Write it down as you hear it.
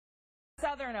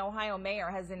Southern Ohio mayor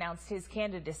has announced his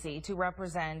candidacy to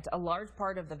represent a large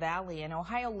part of the valley in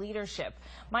Ohio leadership.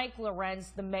 Mike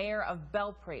Lorentz, the mayor of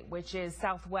Belpre, which is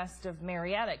southwest of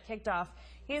Marietta, kicked off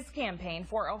his campaign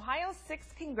for Ohio's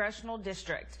 6th Congressional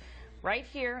District. Right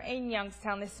here in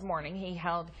Youngstown this morning, he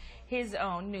held his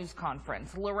own news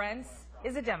conference. Lorentz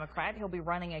is a Democrat. He'll be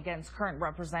running against current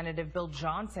Representative Bill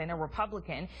Johnson, a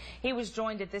Republican. He was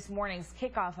joined at this morning's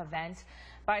kickoff event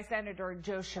by Senator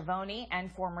Joe Schiavone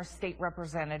and former state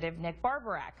representative Nick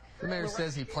Barbarak. The mayor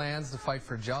says he plans to fight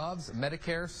for jobs,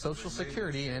 Medicare, Social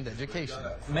Security, and education.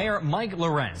 Mayor Mike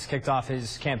Lorentz kicked off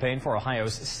his campaign for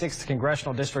Ohio's 6th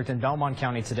Congressional District in Belmont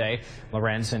County today.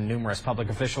 Lorentz and numerous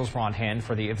public officials were on hand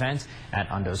for the event at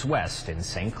Undos West in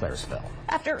St. Clairsville.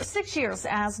 After 6 years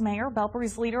as mayor,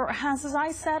 Belpre's leader has his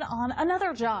eyes set on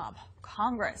another job,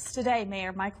 Congress. Today,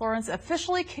 Mayor Mike Lorentz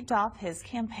officially kicked off his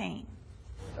campaign.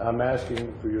 I'm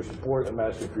asking for your support. I'm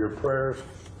asking for your prayers.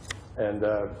 And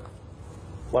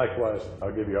likewise,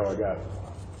 I'll give you all I got.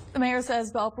 The mayor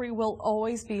says Belpre will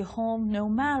always be home no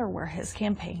matter where his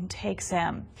campaign takes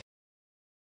him.